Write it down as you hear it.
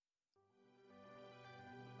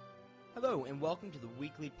Hello, and welcome to the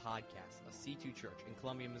weekly podcast of C2 Church in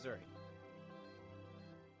Columbia, Missouri.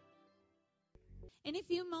 In a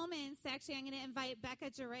few moments, actually, I'm going to invite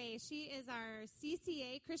Becca Geray. She is our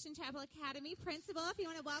CCA, Christian Chapel Academy principal. If you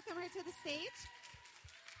want to welcome her to the stage.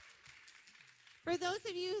 For those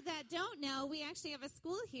of you that don't know, we actually have a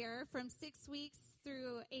school here from 6 weeks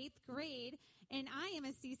through 8th grade, and I am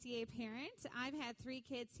a CCA parent. I've had 3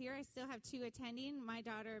 kids here. I still have 2 attending. My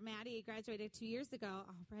daughter, Maddie, graduated 2 years ago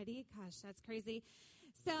already. Gosh, that's crazy.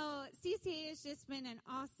 So CCA has just been an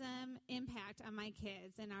awesome impact on my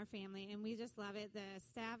kids and our family, and we just love it. The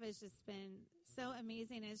staff has just been so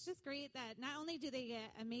amazing. It's just great that not only do they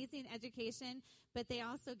get amazing education, but they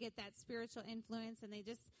also get that spiritual influence, and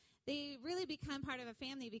they really become part of a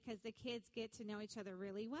family because the kids get to know each other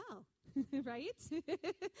really well, right?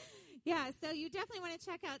 Yeah, so you definitely want to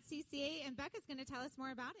check out CCA, and Becca's going to tell us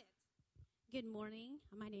more about it. Good morning.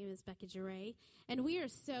 My name is Becca Geray, and we are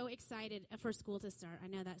so excited for school to start. I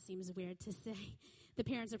know that seems weird to say. The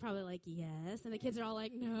parents are probably like, yes, and the kids are all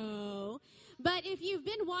like, no. But if you've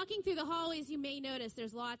been walking through the hallways, you may notice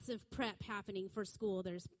there's lots of prep happening for school.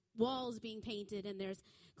 There's walls being painted, and there's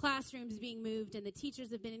classrooms being moved, and the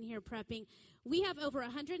teachers have been in here prepping. We have over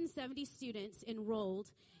 170 students enrolled.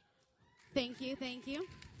 Thank you.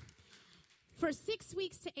 For 6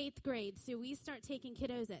 weeks to 8th grade. So we start taking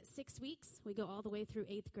kiddos at 6 weeks. We go all the way through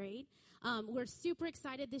 8th grade. We're super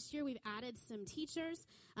excited this year. We've added some teachers,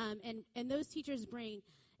 and those teachers bring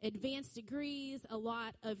advanced degrees, a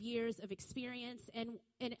lot of years of experience, and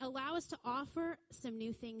allow us to offer some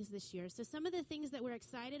new things this year. So some of the things that we're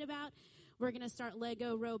excited about, we're going to start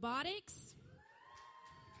Lego robotics.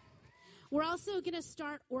 We're also going to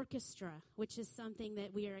start orchestra, which is something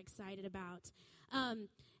that we are excited about.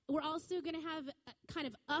 We're also going to have kind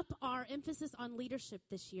of up our emphasis on leadership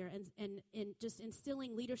this year and just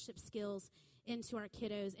instilling leadership skills into our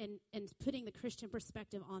kiddos and putting the Christian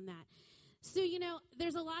perspective on that. So,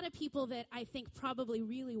 there's a lot of people that I think probably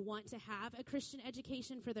really want to have a Christian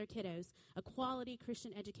education for their kiddos, a quality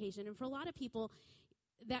Christian education. And for a lot of people,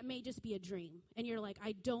 that may just be a dream. And you're like,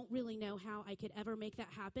 I don't really know how I could ever make that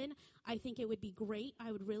happen. I think it would be great.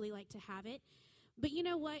 I would really like to have it. But you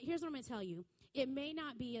know what? Here's what I'm going to tell you. It may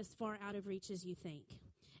not be as far out of reach as you think.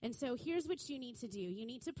 And so here's what you need to do. You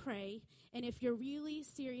need to pray, and if you're really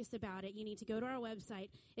serious about it, you need to go to our website,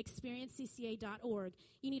 experiencecca.org.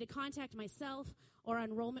 You need to contact myself or our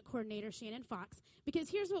enrollment coordinator, Shannon Fox, because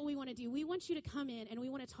here's what we want to do. We want you to come in, and we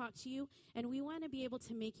want to talk to you, and we want to be able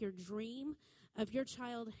to make your dream of your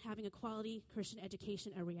child having a quality Christian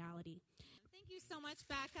education a reality. Thank you so much,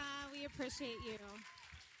 Becca. We appreciate you.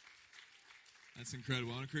 That's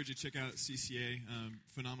incredible. I encourage you to check out CCA,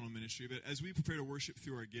 phenomenal ministry. But as we prepare to worship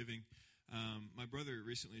through our giving, my brother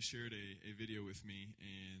recently shared a video with me,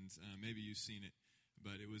 and maybe you've seen it,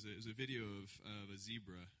 but it was a video of a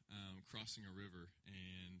zebra crossing a river,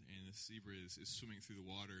 and the zebra is swimming through the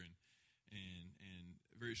water, and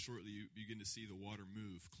very shortly you begin to see the water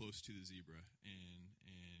move close to the zebra,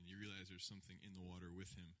 and you realize there's something in the water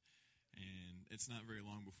with him. And it's not very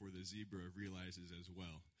long before the zebra realizes as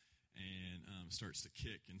well, and starts to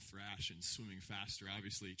kick and thrash and swimming faster,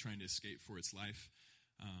 obviously trying to escape for its life,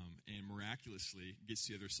 and miraculously gets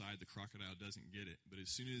to the other side. The crocodile doesn't get it, but as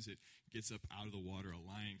soon as it gets up out of the water, a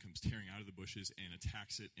lion comes tearing out of the bushes and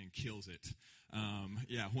attacks it and kills it.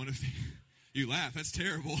 You laugh, that's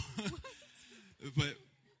terrible.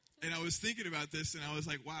 And I was thinking about this, and I was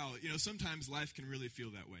like, wow, sometimes life can really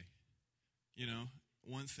feel that way.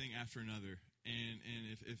 One thing after another, and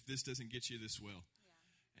if this doesn't get you, this will.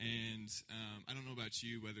 And I don't know about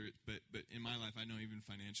you, but in my life, I know even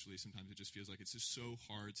financially, sometimes it just feels like it's just so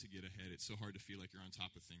hard to get ahead. It's so hard to feel like you're on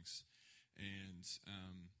top of things.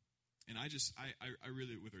 And I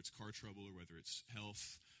really, whether it's car trouble or whether it's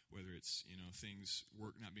health, whether it's things,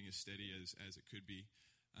 work not being as steady as it could be,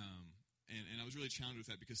 and I was really challenged with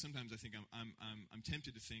that, because sometimes I think I'm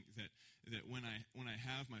tempted to think that when I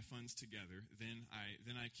have my funds together, then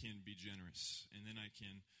I can be generous, and then I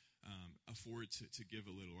can afford to give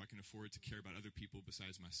a little, or I can afford to care about other people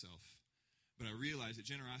besides myself. But I realize that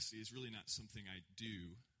generosity is really not something I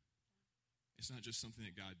do. It's not just something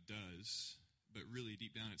that God does, but really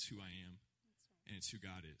deep down it's who I am. That's right. And it's who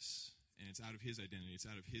God is. And it's out of His identity, it's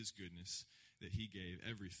out of His goodness that He gave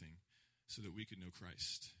everything so that we could know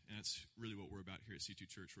Christ. And that's really what we're about here at C2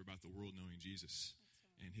 Church. We're about the world knowing Jesus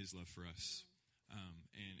and His love for us.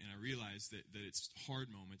 And I realize that it's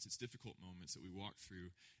hard moments, it's difficult moments that we walk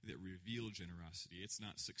through that reveal generosity. It's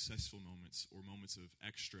not successful moments or moments of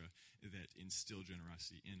extra that instill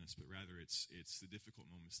generosity in us, but rather it's the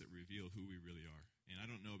difficult moments that reveal who we really are. And I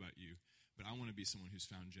don't know about you, but I want to be someone who's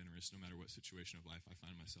found generous no matter what situation of life I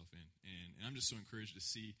find myself in. And I'm just so encouraged to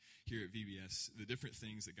see here at VBS the different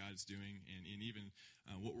things that God's doing and even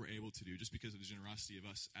what we're able to do just because of the generosity of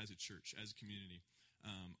us as a church, as a community.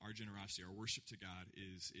 Our generosity, our worship to God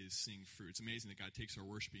is seeing fruit. It's amazing that God takes our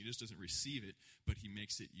worship and he just doesn't receive it, but he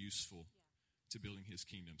makes it useful to building his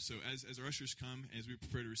kingdom. So as our ushers come, as we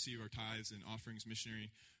prepare to receive our tithes and offerings, missionary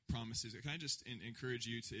promises, can I just encourage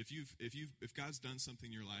you to, if God's done something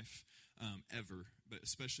in your life ever, but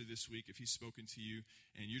especially this week, if he's spoken to you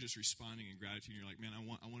and you're just responding in gratitude, and you're like, man, I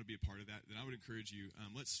want to be a part of that, then I would encourage you,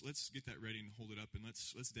 let's get that ready and hold it up, and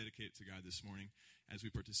let's dedicate it to God this morning as we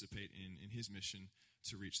participate in his mission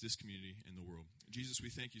to reach this community and the world. Jesus, we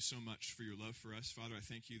thank you so much for your love for us. Father, I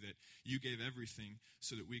thank you that you gave everything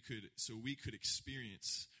so we could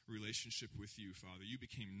experience relationship with you, Father. You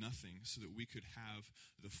became nothing so that we could have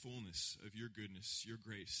the fullness of your goodness, your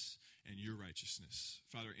grace, and your righteousness.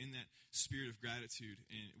 Father, in that spirit of gratitude,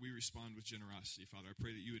 and we respond with generosity, Father. I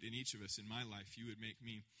pray that you would, in each of us, in my life, you would make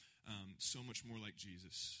me so much more like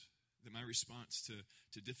Jesus. That my response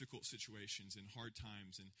to difficult situations and hard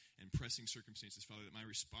times and pressing circumstances, Father, that my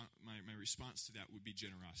response to that would be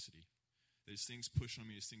generosity. That as things push on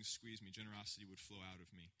me, as things squeeze me, generosity would flow out of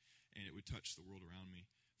me, and it would touch the world around me.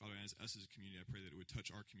 Father, as us as a community, I pray that it would touch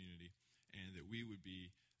our community, and that we would be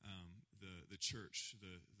the church,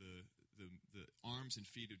 the arms and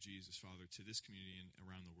feet of Jesus, Father, to this community and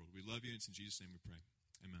around the world. We love you, and it's in Jesus' name we pray.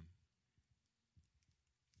 Amen.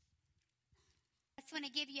 I just want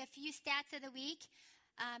to give you a few stats of the week.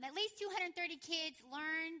 At least 230 kids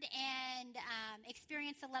learned and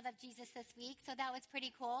experienced the love of Jesus this week, so that was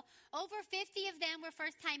pretty cool. Over 50 of them were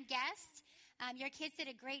first-time guests. Your kids did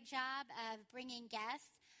a great job of bringing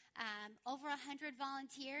guests. Over 100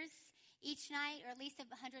 volunteers each night, or at least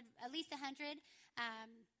 100.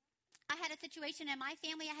 I had a situation in my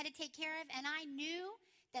family I had to take care of, and I knew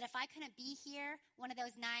that if I couldn't be here one of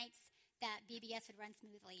those nights, that VBS would run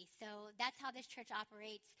smoothly. So that's how this church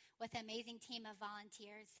operates, with an amazing team of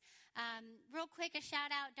volunteers. Real quick, a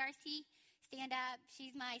shout out, Darcy, stand up.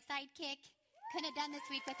 She's my sidekick. Couldn't have done this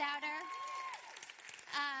week without her.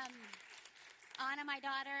 Anna, my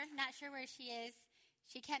daughter, not sure where she is.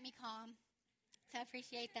 She kept me calm, so I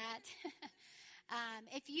appreciate that.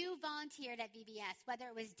 If you volunteered at VBS, whether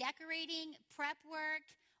it was decorating, prep work,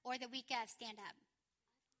 or the week of, stand up.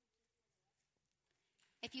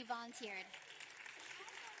 If you volunteered.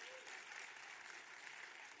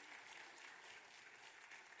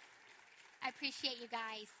 I appreciate you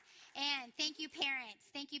guys. And thank you,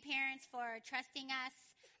 parents. Thank you, parents, for trusting us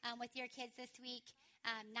with your kids this week.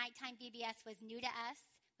 Nighttime VBS was new to us.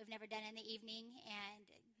 We've never done it in the evening, and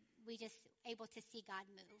we just able to see God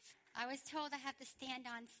move. I was told I have to stand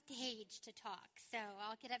on stage to talk, so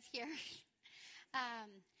I'll get up here.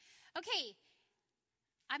 Okay.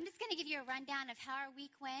 I'm just going to give you a rundown of how our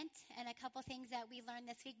week went and a couple things that we learned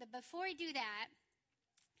this week. But before I do that,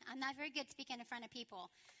 I'm not very good speaking in front of people.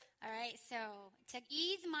 All right, so to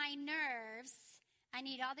ease my nerves, I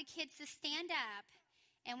need all the kids to stand up.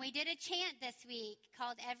 And we did a chant this week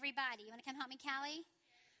called Everybody. You want to come help me, Callie?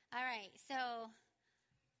 All right, so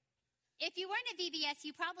if you weren't at VBS,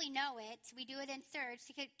 you probably know it. We do it in Surge.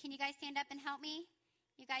 So can you guys stand up and help me?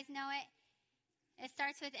 You guys know it? It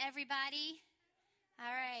starts with everybody.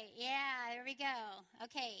 All right, yeah, there we go.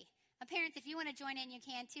 Okay, parents, if you want to join in, you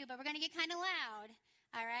can too, but we're going to get kind of loud,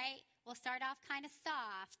 all right? We'll start off kind of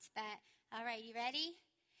soft, but all right, you ready?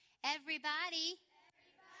 Everybody.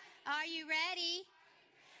 Are you ready?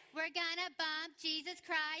 We're going to bump Jesus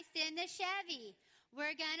Christ in the Chevy.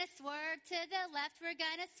 We're going to swerve to the left. We're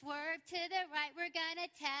going to swerve to the right. We're going to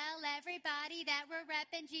tell everybody that we're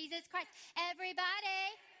repping Jesus Christ.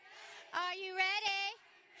 Everybody, are you ready?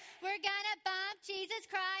 We're going to bump Jesus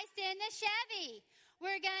Christ in the Chevy.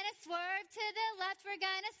 We're going to swerve to the left. We're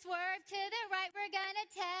going to swerve to the right. We're going to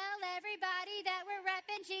tell everybody that we're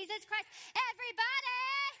repping Jesus Christ. Everybody,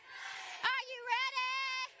 are you ready?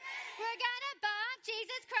 We're going to bump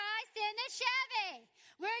Jesus Christ in the Chevy.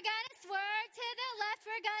 We're going to swerve to the left.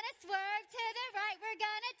 We're going to swerve to the right. We're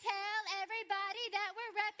going to tell everybody that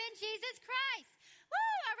we're repping Jesus Christ.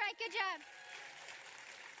 Woo! All right, good job.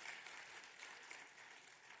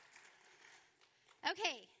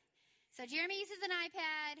 Okay, so Jeremy uses an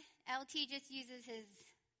iPad. LT just uses his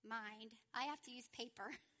mind. I have to use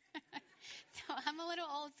paper. So I'm a little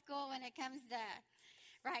old school when it comes to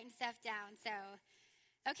writing stuff down. So,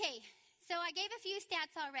 okay, so I gave a few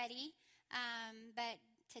stats already, but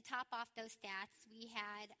to top off those stats, we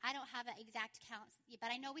had, I don't have an exact count,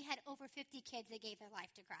 but I know we had over 50 kids that gave their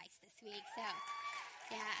life to Christ this week. So,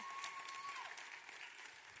 yeah.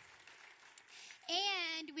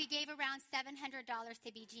 And we gave around $700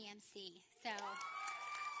 to BGMC. So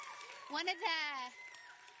one of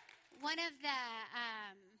the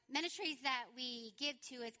ministries that we give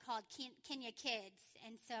to is called Kenya Kids.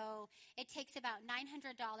 And so it takes about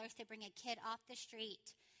 $900 to bring a kid off the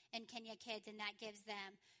street in Kenya Kids, and that gives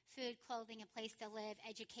them food, clothing, a place to live,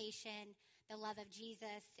 education, the love of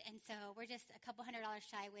Jesus. And so we're just a couple $100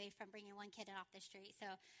 shy away from bringing one kid off the street.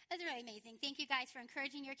 So that's really amazing. Thank you guys for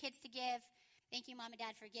encouraging your kids to give. Thank you, Mom and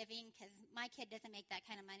Dad, for giving, because my kid doesn't make that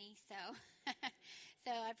kind of money. So,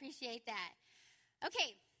 so I appreciate that.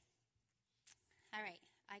 Okay. All right.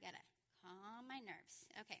 I got to calm my nerves.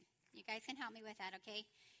 Okay. You guys can help me with that, okay?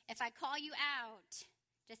 If I call you out,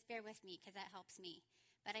 just bear with me, because that helps me.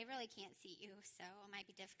 But I really can't see you, so it might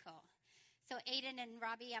be difficult. So Aiden and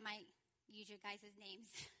Robbie, I might use your guys' names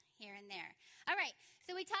here and there. All right,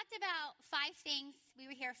 so we talked about 5 things. We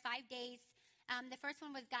were here 5 days. The first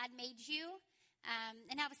one was God made you.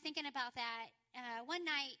 And I was thinking about that. One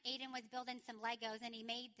night, Aiden was building some Legos, and he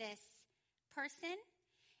made this person.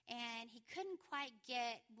 And he couldn't quite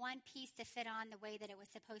get one piece to fit on the way that it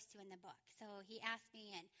was supposed to in the book. So he asked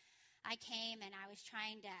me, and I came, and I was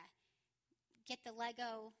trying to get the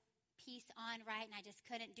Lego piece on right, and I just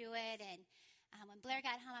couldn't do it. And when Blair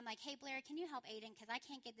got home, I'm like, hey, Blair, can you help Aiden? Because I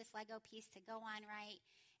can't get this Lego piece to go on right.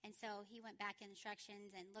 And so he went back in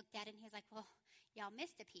instructions and looked at it, and he was like, well, y'all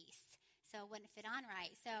missed a piece, so it wouldn't fit on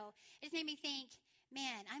right. So it just made me think,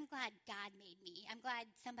 man, I'm glad God made me. I'm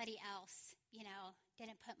glad somebody else,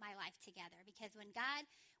 didn't put my life together. Because when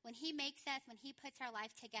he makes us, when he puts our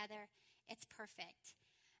life together, it's perfect.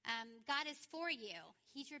 God is for you.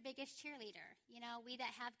 He's your biggest cheerleader. We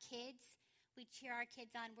that have kids, we cheer our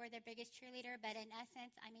kids on. We're their biggest cheerleader. But in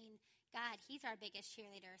essence, God, he's our biggest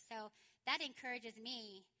cheerleader. So that encourages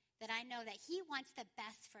me that I know that he wants the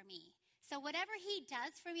best for me. So whatever he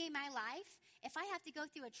does for me in my life, if I have to go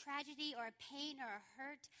through a tragedy or a pain or a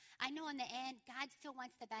hurt, I know in the end, God still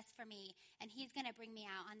wants the best for me. And he's going to bring me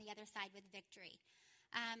out on the other side with victory.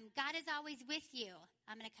 God is always with you.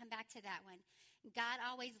 I'm going to come back to that one. God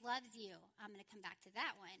always loves you. I'm going to come back to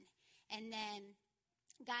that one. And then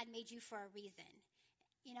God made you for a reason.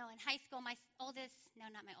 In high school, one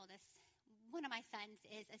of my sons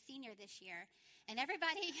is a senior this year. And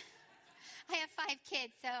everybody, I have 5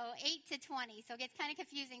 kids, so 8 to 20, so it gets kind of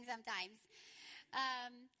confusing sometimes.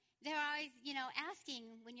 They're always,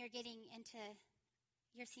 asking when you're getting into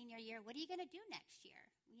your senior year, what are you going to do next year?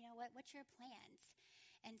 What's your plans?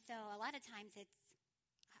 And so a lot of times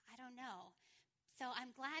I don't know. So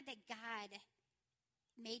I'm glad that God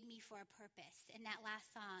made me for a purpose. In that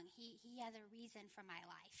last song, he has a reason for my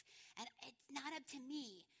life. And it's not up to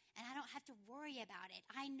me, and I don't have to worry about it.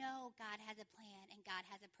 I know God has a plan and God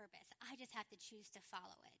has a purpose. I just have to choose to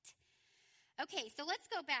follow it. Okay, so let's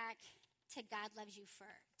go back to God loves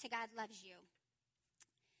you.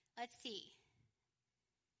 Let's see.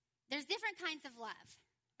 There's different kinds of love,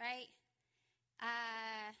 right?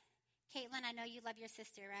 Caitlin, I know you love your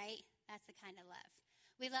sister, right? That's the kind of love.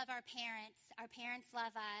 We love our parents. Our parents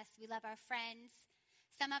love us. We love our friends.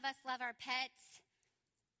 Some of us love our pets.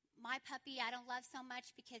 My puppy I don't love so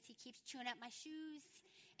much because he keeps chewing up my shoes.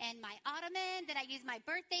 And my ottoman that I use my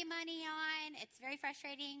birthday money on. It's very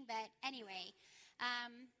frustrating, but anyway.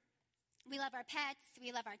 We love our pets.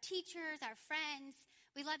 We love our teachers, our friends.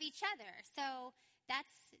 We love each other. So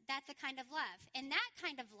that's a kind of love. And that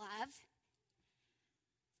kind of love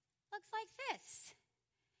looks like this.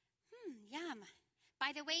 Yum.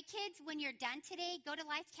 By the way, kids, when you're done today, go to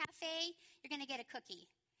Life Cafe. You're going to get a cookie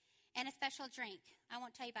and a special drink. I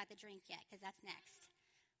won't tell you about the drink yet because that's next.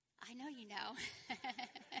 I know you know.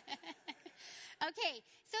 Okay,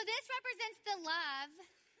 so this represents the love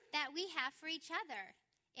that we have for each other.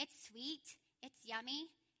 It's sweet. It's yummy.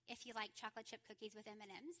 If you like chocolate chip cookies with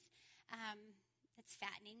M&Ms. It's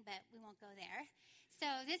fattening, but we won't go there. So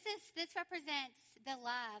this represents the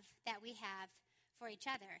love that we have for each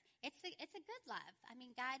other. It's a good love.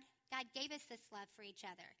 God gave us this love for each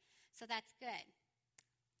other. So that's good.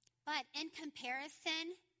 But in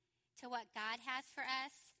comparison to what God has for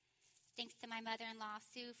us, thanks to my mother-in-law,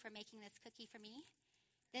 Sue, for making this cookie for me,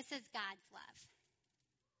 this is God's love.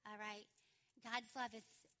 All right? God's love is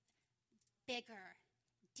bigger,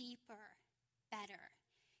 deeper, better.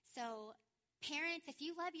 So parents, if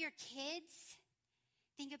you love your kids,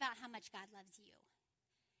 think about how much God loves you.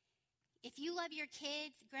 If you love your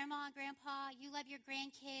kids, grandma and grandpa, you love your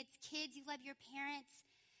grandkids, kids, you love your parents,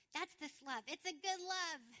 that's this love. It's a good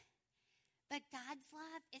love. But God's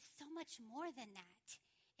love is so much more than that.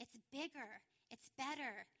 It's bigger. It's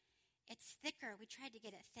better. It's thicker. We tried to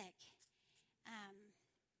get it thick.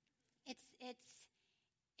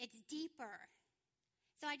 It's deeper.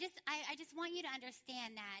 So I just want you to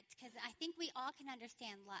understand that, because I think we all can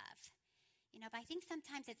understand love. But I think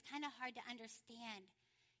sometimes it's kind of hard to understand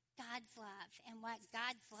God's love and what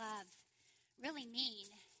God's love really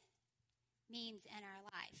means in our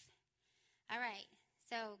life. All right,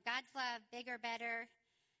 so God's love, bigger, better,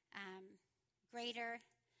 greater.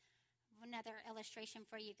 Another illustration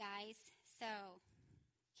for you guys. So,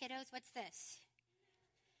 kiddos, what's this?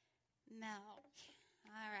 Milk.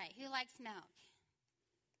 All right, who likes milk?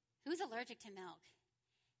 Who's allergic to milk?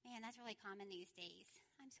 Man, that's really common these days.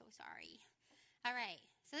 I'm so sorry. All right,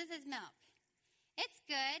 so this is milk. It's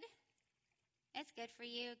good. It's good for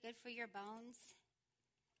you, good for your bones.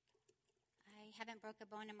 I haven't broke a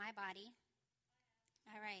bone in my body.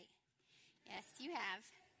 All right. Yes, you have.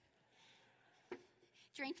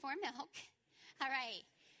 Drink more milk. All right.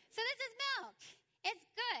 So this is milk. It's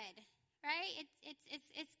good, right?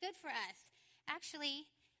 It's good for us. Actually,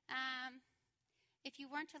 if you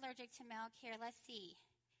weren't allergic to milk, here, let's see.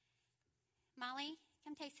 Molly,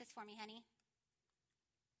 come taste this for me, honey.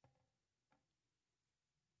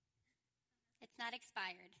 It's not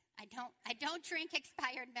expired. I don't drink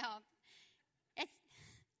expired milk.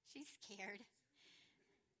 She's scared.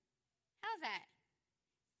 How's that?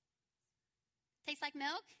 Tastes like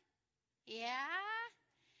milk? Yeah?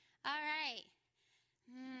 All right.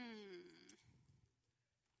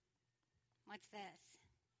 What's this?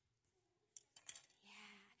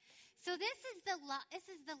 Yeah. So this is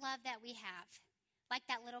the love that we have. Like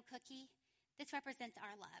that little cookie. This represents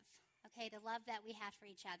our love. Okay, the love that we have for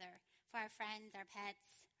each other, for our friends, our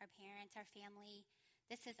pets, our parents, our family.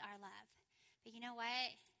 This is our love. But you know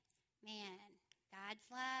what? Man, God's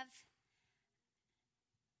love.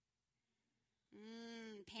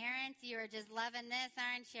 Parents, you are just loving this,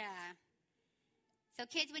 aren't you? So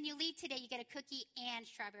kids, when you leave today, you get a cookie and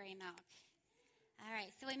strawberry milk. All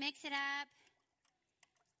right, so we mix it up.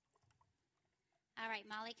 All right,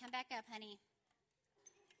 Molly, come back up, honey.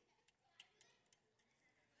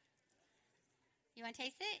 You want to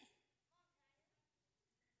taste it?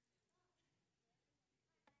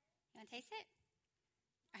 You want to taste it?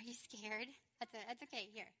 Are you scared? That's okay.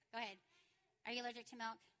 Here, go ahead. Are you allergic to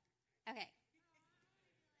milk? Okay.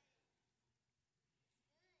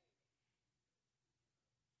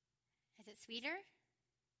 Is it sweeter?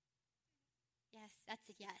 Yes, that's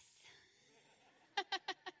a yes.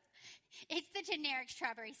 It's the generic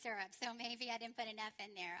strawberry syrup, so maybe I didn't put enough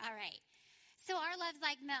in there. All right. So our love's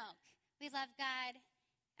like milk. We love God,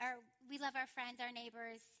 we love our friends, our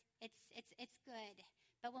neighbors. It's good.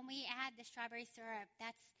 But when we add the strawberry syrup,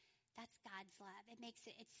 that's God's love.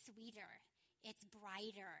 It's sweeter, it's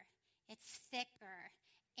brighter, it's thicker,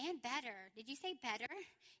 and better. Did you say better?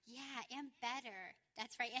 Yeah, and better.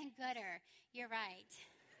 That's right, and gooder. You're right.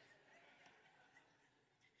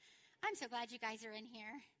 I'm so glad you guys are in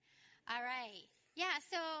here. All right. Yeah,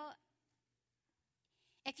 so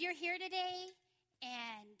if you're here today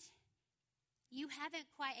and you haven't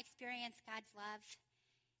quite experienced God's love,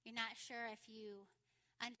 you're not sure if you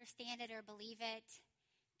understand it or believe it,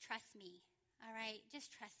 trust me, all right?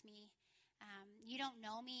 Just trust me. You don't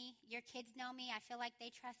know me. Your kids know me. I feel like they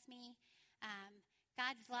trust me.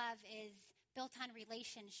 God's love is built on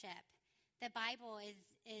relationship. The Bible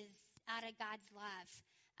is out of God's love.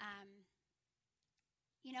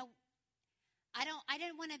 I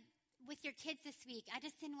didn't want to, with your kids this week, I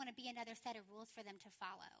just didn't want to be another set of rules for them to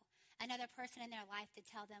follow, another person in their life to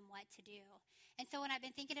tell them what to do. And so when I've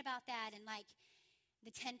been thinking about that and like the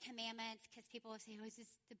 10 Commandments, because people will say,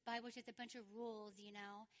 the Bible's just a bunch of rules,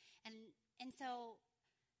 And so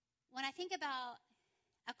when I think about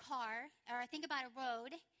a car, or I think about a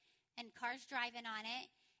road and cars driving on it,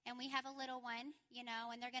 and we have a little one,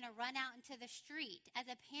 and they're going to run out into the street. As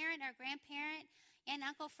a parent or grandparent, aunt,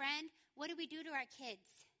 uncle, friend, what do we do to our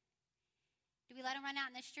kids? Do we let them run out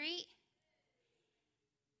in the street?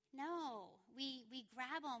 No. We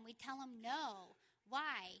grab them. We tell them no.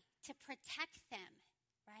 Why? To protect them,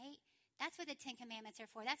 right? That's what the 10 Commandments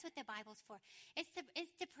are for. That's what the Bible's for. It's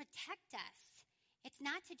to protect us. It's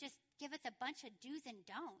not to just give us a bunch of do's and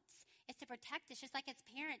don'ts. It's to protect us. Just like as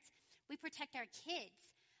parents, we protect our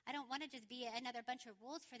kids. I don't want to just be another bunch of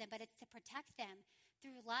rules for them, but it's to protect them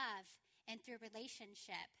through love and through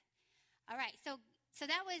relationship. All right, so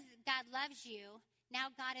that was God loves you.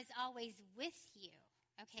 Now God is always with you,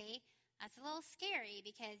 okay? That's a little scary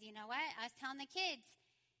because you know what? I was telling the kids,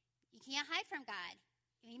 you can't hide from God.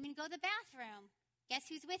 You even go to the bathroom. Guess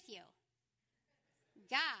who's with you?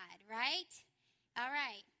 God, right? All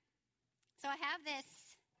right. So I have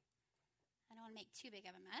this. I don't want to make too big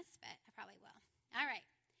of a mess, but I probably will. All right.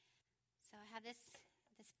 So I have this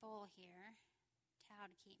bowl here, towel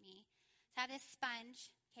to keep me. So I have this sponge.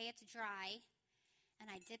 Okay, it's dry. And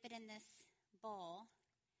I dip it in this bowl.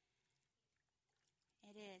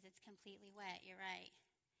 It is. It's completely wet. You're right.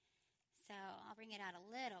 So I'll bring it out a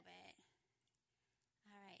little bit.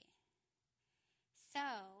 All right.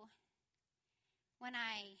 So when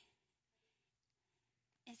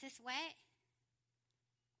is this wet?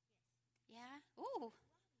 Yeah? Ooh.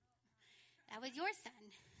 That was your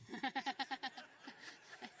son.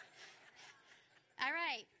 All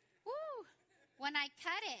right. Woo. When I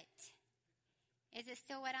cut it, is it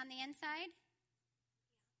still wet on the inside?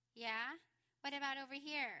 Yeah? What about over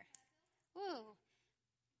here? Ooh.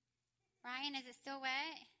 Ryan, is it still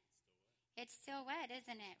wet? It's still wet,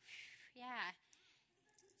 isn't it? Yeah.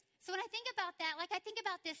 So when I think about that, like I think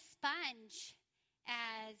about this sponge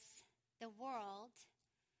as the world,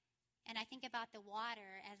 and I think about the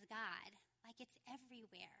water as God. Like it's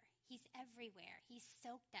everywhere. He's everywhere. He's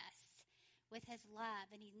soaked us with his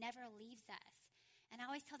love, and he never leaves us. And I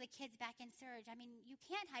always tell the kids back in Surge, I mean, you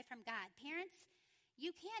can't hide from God. Parents,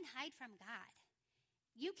 you can't hide from God.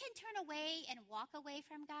 You can turn away and walk away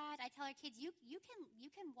from God. I tell our kids, you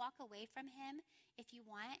can walk away from him if you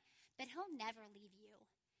want, but he'll never leave you.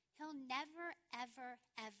 He'll never, ever,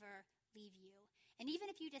 ever leave you. And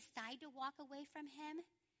even if you decide to walk away from him,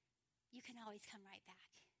 you can always come right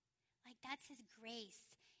back. Like that's his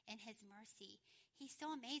grace and his mercy. He's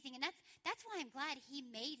so amazing. And that's why I'm glad he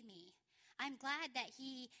made me. I'm glad that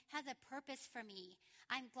he has a purpose for me.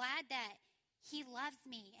 I'm glad that he loves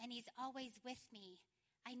me and he's always with me.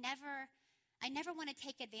 I never want to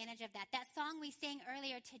take advantage of that. That song we sang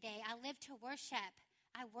earlier today, I live to worship.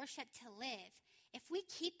 I worship to live. If we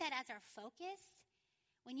keep that as our focus,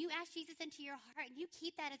 when you ask Jesus into your heart and you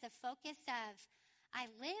keep that as a focus of,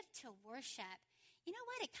 I live to worship, you know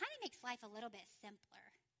what? It kind of makes life a little bit simpler.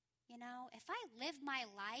 You know, if I live my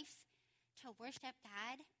life to worship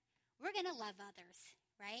God, we're going to love others,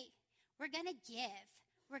 right? We're going to give.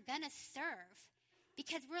 We're going to serve.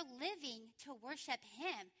 Because we're living to worship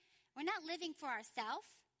him. We're not living for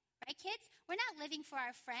ourselves, right, kids? We're not living for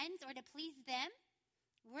our friends or to please them.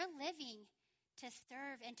 We're living to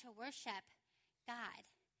serve and to worship God.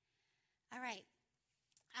 All right.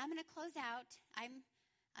 I'm going to close out. I'm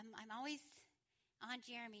always on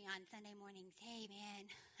Jeremy on Sunday mornings. Hey, man,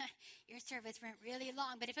 your service went really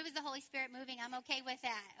long. But if it was the Holy Spirit moving, I'm okay with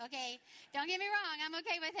that. Okay? Don't get me wrong. I'm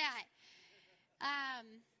okay with that.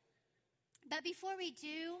 But before we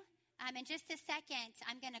do, in just a second,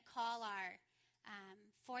 I'm going to call our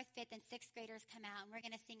 4th, 5th, and 6th graders come out, and we're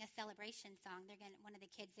going to sing a celebration song. One of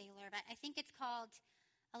the kids, they learn. I think it's called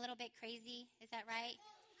A Little Bit Crazy. Is that right?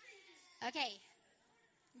 Okay.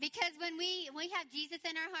 Because when we have Jesus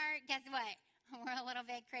in our heart, guess what? We're a little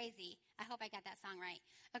bit crazy. I hope I got that song right.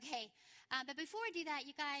 Okay. But before we do that,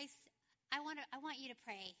 you guys, I want you to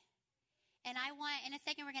pray. And in a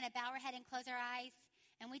second, we're going to bow our head and close our eyes.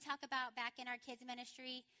 And we talk about back in our kids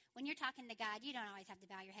ministry, when you're talking to God, you don't always have to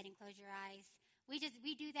bow your head and close your eyes. We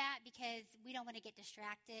do that because we don't want to get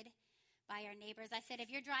distracted by our neighbors. I said,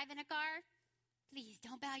 if you're driving a car, please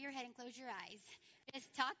don't bow your head and close your eyes.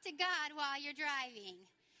 Just talk to God while you're driving.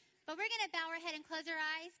 But we're going to bow our head and close our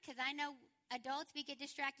eyes because I know adults, we get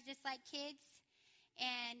distracted just like kids.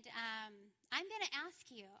 And I'm going to ask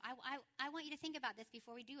you, I want you to think about this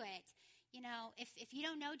before we do it. You know, if you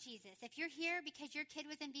don't know Jesus, if you're here because your kid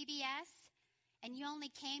was in VBS and you only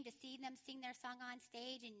came to see them sing their song on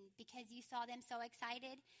stage and because you saw them so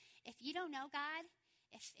excited, if you don't know God,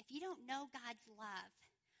 if you don't know God's love,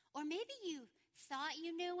 or maybe you thought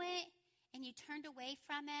you knew it and you turned away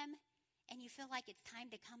from him and you feel like it's time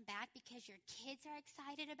to come back because your kids are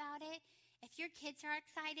excited about it, if your kids are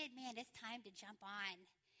excited, man, it's time to jump on.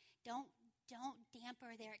 Don't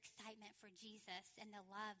damper their excitement for Jesus and the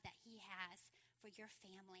love that he has for your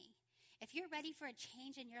family. If you're ready for a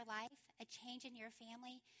change in your life, a change in your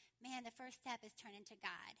family, man, the first step is turning to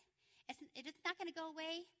God. It's not going to go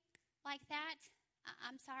away like that.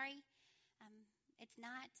 I'm sorry. It's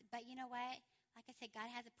not. But you know what? Like I said,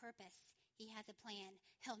 God has a purpose. He has a plan.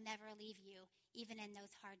 He'll never leave you, even in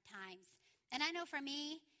those hard times. And I know for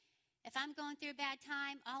me, if I'm going through a bad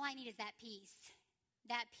time, all I need is that peace.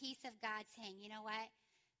 That peace of God saying, you know what?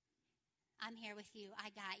 I'm here with you. I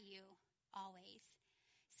got you always.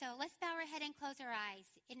 So let's bow our head and close our eyes.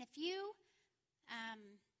 And if you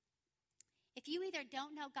either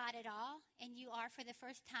don't know God at all and you are for the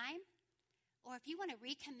first time, or if you want to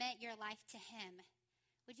recommit your life to him,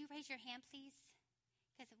 would you raise your hand, please?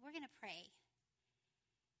 Because we're going to pray.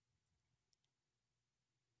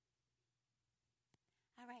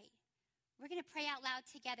 All right. We're going to pray out loud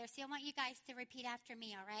together. So I want you guys to repeat after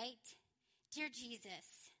me, all right? Dear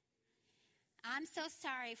Jesus, I'm so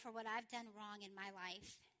sorry for what I've done wrong in my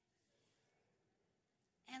life.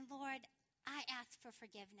 And Lord, I ask for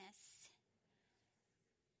forgiveness.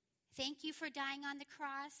 Thank you for dying on the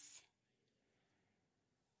cross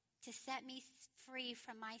to set me free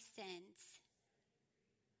from my sins.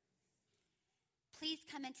 Please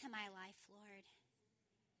come into my life, Lord,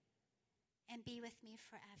 and be with me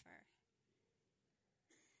forever.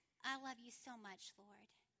 I love you so much,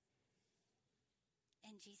 Lord.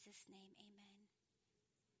 In Jesus' name, amen.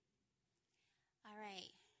 All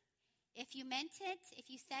right. If you meant it, if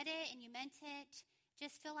you said it and you meant it,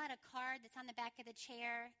 just fill out a card that's on the back of the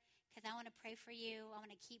chair, because I want to pray for you. I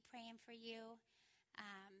want to keep praying for you.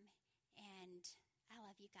 And I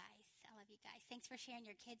love you guys. I love you guys. Thanks for sharing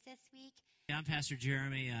your kids this week. I'm Pastor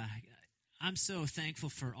Jeremy. I'm so thankful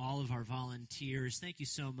for all of our volunteers. Thank you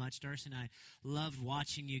so much. Darcy and I loved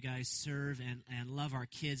watching you guys serve and love our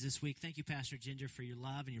kids this week. Thank you, Pastor Ginger, for your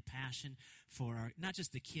love and your passion for not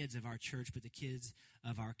just the kids of our church, but the kids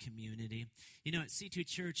of our community. You know, at C2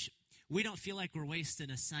 Church, we don't feel like we're wasting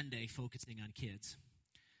a Sunday focusing on kids,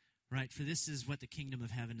 right? For this is what the kingdom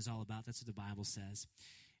of heaven is all about. That's what the Bible says.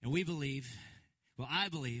 And we believe, well, I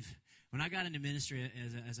believe, when I got into ministry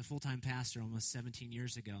as a full-time pastor almost 17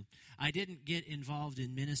 years ago, I didn't get involved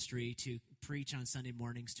in ministry to preach on Sunday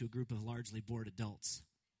mornings to a group of largely bored adults,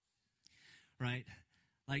 right?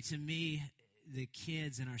 Like, to me, the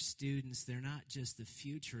kids and our students, they're not just the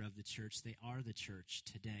future of the church, they are the church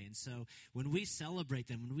today. And so when we celebrate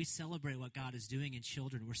them, when we celebrate what God is doing in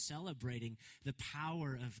children, we're celebrating the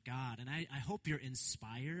power of God. And I hope you're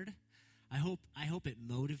inspired. I hope it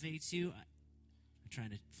motivates you.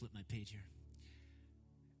 Trying to flip my page here.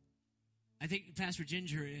 I think Pastor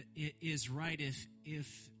Ginger is right if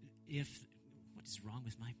what is wrong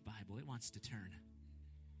with my Bible? It wants to turn.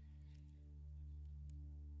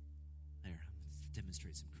 There,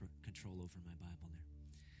 demonstrate some control over my Bible there.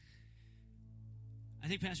 I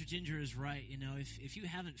think Pastor Ginger is right. You know, if you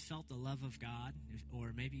haven't felt the love of God,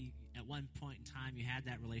 or maybe at one point in time you had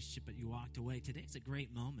that relationship but you walked away, today's a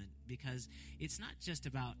great moment, because it's not just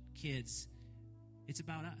about kids. It's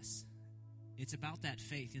about us. It's about that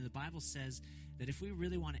faith. You know, the Bible says that if we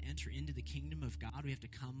really want to enter into the kingdom of God, we have to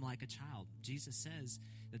come like a child. Jesus says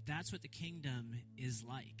that that's what the kingdom is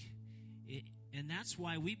like. And that's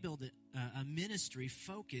why we build a ministry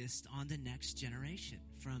focused on the next generation.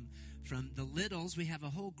 From the littles, we have a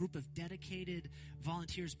whole group of dedicated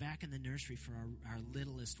volunteers back in the nursery for our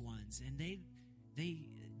littlest ones. And they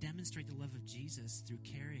demonstrate the love of Jesus through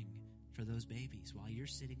caring for those babies while you're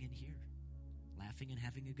sitting in here, laughing and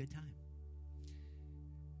having a good time.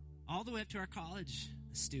 All the way up to our college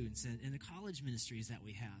students and the college ministries that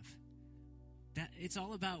we have. That it's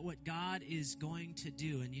all about what God is going to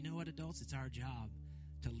do. And you know what, adults? It's our job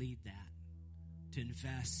to lead that, to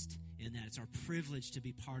invest in that. It's our privilege to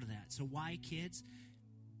be part of that. So why kids?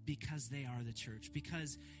 Because they are the church.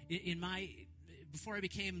 Because before I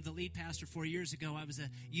became the lead pastor 4 years ago, I was a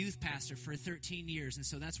youth pastor for 13 years. And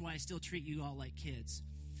so that's why I still treat you all like kids.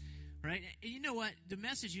 Right? And you know what? The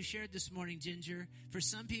message you shared this morning, Ginger, for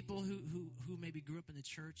some people who maybe grew up in the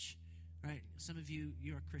church, right? Some of you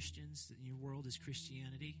are Christians, and your world is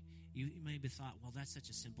Christianity. You maybe thought, well, that's such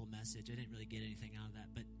a simple message. I didn't really get anything out of that.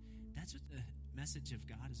 But that's what the message of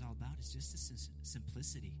God is all about, is just the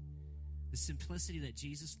simplicity. The simplicity that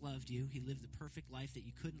Jesus loved you. He lived the perfect life that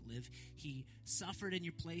you couldn't live. He suffered in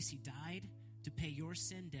your place. He died to pay your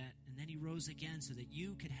sin debt, and then he rose again so that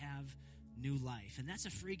you could have new life. And that's a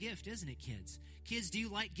free gift, isn't it, kids? Kids, do you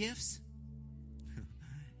like gifts?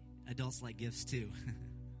 Adults like gifts too.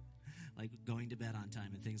 Like going to bed on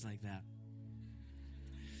time and things like that.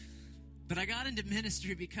 But I got into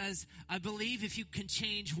ministry because I believe if you can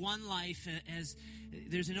change one life, as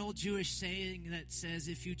there's an old Jewish saying that says,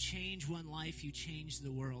 if you change one life, you change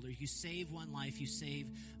the world. Or if you save one life, you save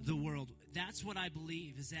the world. That's what I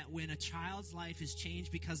believe, is that when a child's life is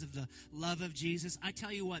changed because of the love of Jesus, I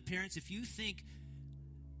tell you what, parents, if you think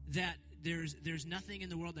that there's nothing in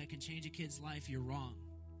the world that can change a kid's life, you're wrong.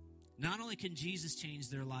 Not only can Jesus change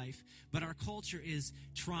their life, but our culture is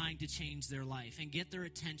trying to change their life and get their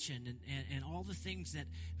attention, and all the things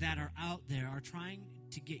that are out there are trying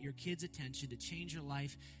to get your kids' attention, to change your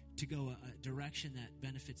life, to go a direction that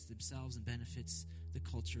benefits themselves and benefits the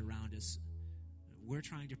culture around us. We're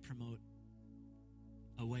trying to promote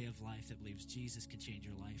a way of life that believes Jesus can change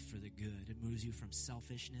your life for the good. It moves you from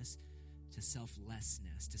selfishness to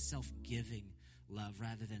selflessness, to self-giving love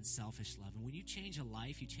rather than selfish love. And when you change a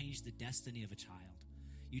life, you change the destiny of a child.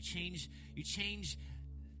 You change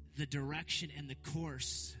the direction and the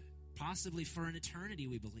course, possibly for an eternity,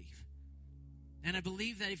 we believe. And I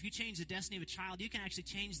believe that if you change the destiny of a child, you can actually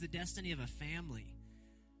change the destiny of a family.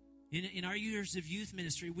 In our years of youth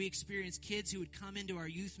ministry, we experienced kids who would come into our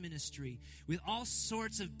youth ministry with all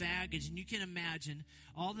sorts of baggage. And you can imagine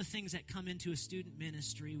all the things that come into a student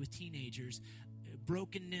ministry with teenagers,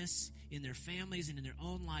 brokenness in their families and in their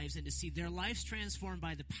own lives, and to see their lives transformed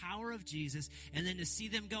by the power of Jesus, and then to see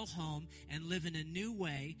them go home and live in a new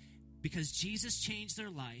way because Jesus changed their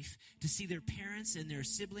life, to see their parents and their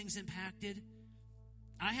siblings impacted.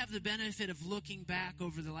 I have the benefit of looking back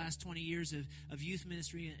over the last 20 years of youth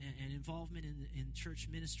ministry and involvement in church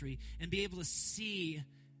ministry and be able to see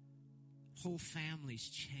whole families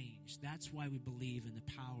change. That's why we believe in the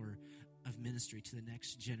power of ministry to the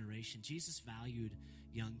next generation. Jesus valued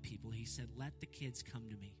young people. He said, let the kids come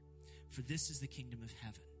to me, for this is the kingdom of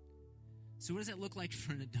heaven. So what does that look like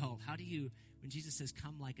for an adult? How do you, when Jesus says,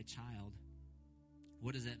 come like a child,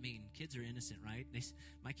 what does that mean? Kids are innocent, right?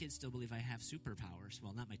 My kids still believe I have superpowers.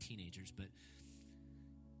 Well, not my teenagers, but,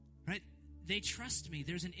 right? They trust me.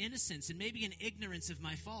 There's an innocence and maybe an ignorance of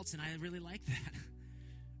my faults, and I really like that,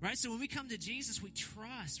 right? So when we come to Jesus, we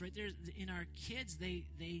trust, right? There's, in our kids,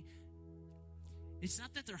 it's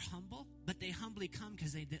not that they're humble, but they humbly come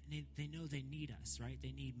because they know they need us, right?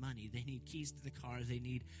 They need money. They need keys to the car. They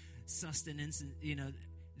need sustenance.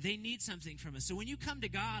 They need something from us. So when you come to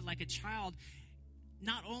God like a child,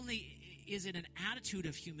 not only is it an attitude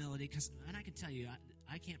of humility, and I can tell you,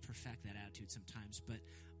 I can't perfect that attitude sometimes, but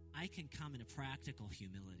I can come in a practical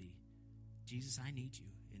humility. Jesus, I need you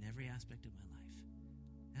in every aspect of my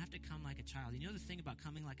life. I have to come like a child. You know the thing about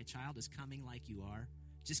coming like a child is coming like you are,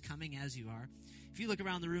 just coming as you are. If you look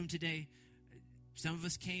around the room today, some of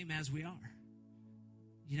us came as we are.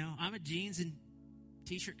 I'm a jeans and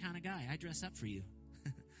t-shirt kind of guy. I dress up for you.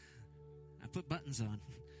 I put buttons on.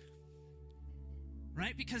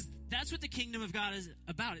 Right? Because that's what the kingdom of God is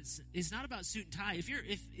about. It's not about suit and tie.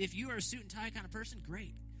 If you are a suit and tie kind of person,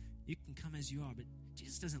 great. You can come as you are. But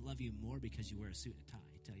Jesus doesn't love you more because you wear a suit and a tie.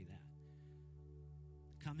 I tell you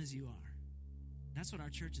that. Come as you are. That's what our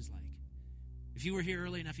church is like. If you were here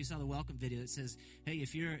early enough, you saw the welcome video that says, hey,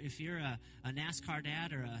 if you're a NASCAR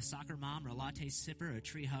dad or a soccer mom or a latte sipper or a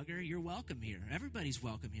tree hugger, you're welcome here. Everybody's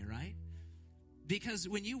welcome here, right? Because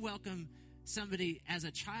when you welcome somebody as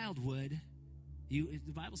a child would,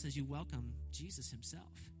 the Bible says you welcome Jesus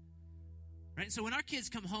himself, right? So when our kids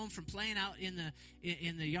come home from playing out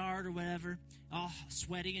in the yard or whatever, all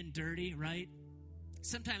sweaty and dirty, right?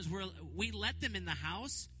 Sometimes we let them in the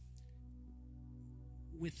house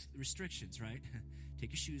with restrictions, right?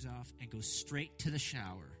 Take your shoes off and go straight to the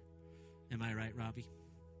shower. Am I right, Robbie?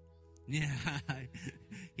 Yeah,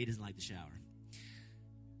 he doesn't like the shower.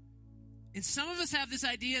 And some of us have this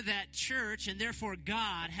idea that church, and therefore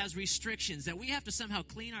God, has restrictions, that we have to somehow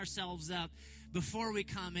clean ourselves up before we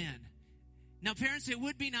come in. Now, parents, it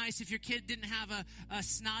would be nice if your kid didn't have a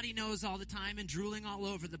snotty nose all the time and drooling all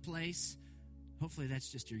over the place. Hopefully that's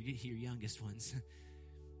just your youngest ones.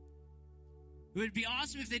 It would be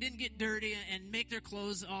awesome if they didn't get dirty and make their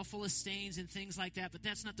clothes all full of stains and things like that, but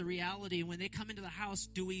that's not the reality. When they come into the house,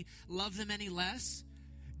 do we love them any less?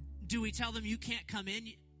 Do we tell them you can't come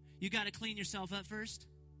in? You got to clean yourself up first?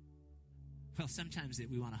 Well, sometimes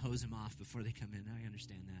we want to hose them off before they come in. I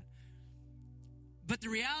understand that. But the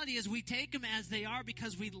reality is we take them as they are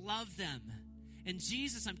because we love them. And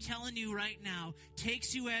Jesus, I'm telling you right now,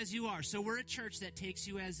 takes you as you are. So we're a church that takes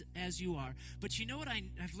you as you are. But you know what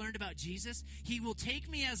I've learned about Jesus? He will take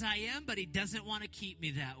me as I am, but he doesn't want to keep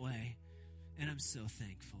me that way. And I'm so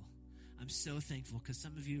thankful. I'm so thankful because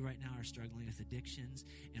some of you right now are struggling with addictions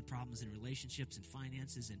and problems in relationships and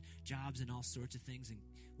finances and jobs and all sorts of things. And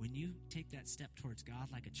when you take that step towards God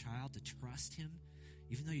like a child to trust him,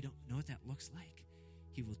 even though you don't know what that looks like,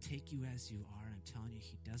 he will take you as you are. And I'm telling you,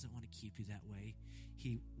 he doesn't want to keep you that way.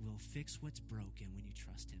 He will fix what's broken when you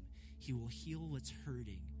trust him. He will heal what's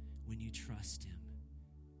hurting when you trust him.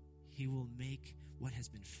 He will make what has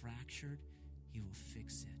been fractured, he will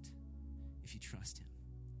fix it if you trust him.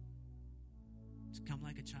 To come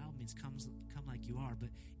like a child means come like you are, but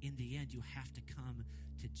in the end, you have to come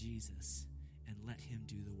to Jesus and let him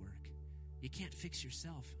do the work. You can't fix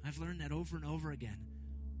yourself. I've learned that over and over again.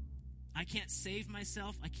 I can't save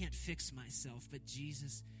myself. I can't fix myself, but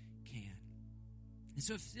Jesus can. And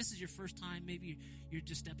so if this is your first time, maybe you're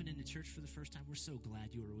just stepping into church for the first time, we're so glad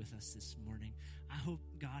you were with us this morning. I hope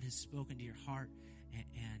God has spoken to your heart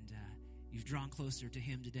and you've drawn closer to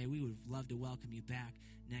him today. We would love to welcome you back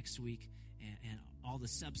next week and all the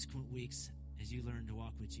subsequent weeks as you learn to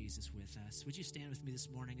walk with Jesus with us. Would you stand with me this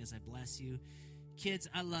morning as I bless you? Kids,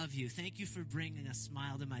 I love you. Thank you for bringing a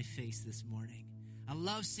smile to my face this morning. I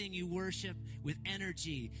love seeing you worship with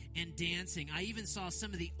energy and dancing. I even saw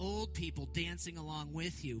some of the old people dancing along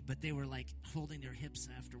with you, but they were like holding their hips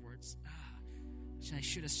afterwards. I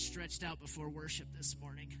should have stretched out before worship this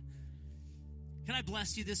morning. Can I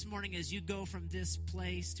bless you this morning as you go from this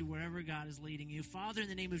place to wherever God is leading you? Father, in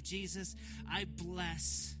the name of Jesus, I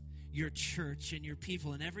bless your church and your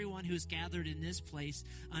people and everyone who's gathered in this place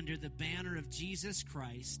under the banner of Jesus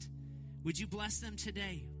Christ. Would you bless them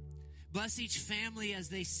today? Bless each family as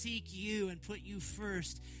they seek you and put you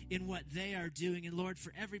first in what they are doing. And Lord,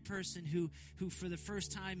 for every person who for the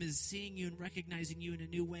first time is seeing you and recognizing you in a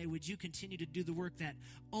new way, would you continue to do the work that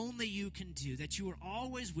only you can do, that you are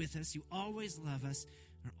always with us, you always love us,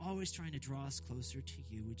 and are always trying to draw us closer to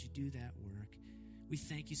you. Would you do that work? We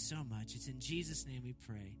thank you so much. It's in Jesus' name we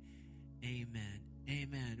pray. Amen.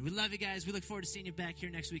 Amen. We love you guys. We look forward to seeing you back here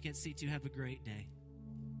next week at C2. Have a great day.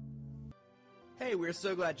 Hey, we're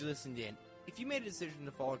so glad you listened in. If you made a decision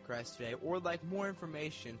to follow Christ today or would like more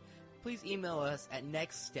information, please email us at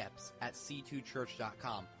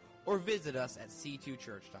nextsteps@c2church.com or visit us at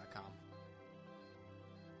c2church.com.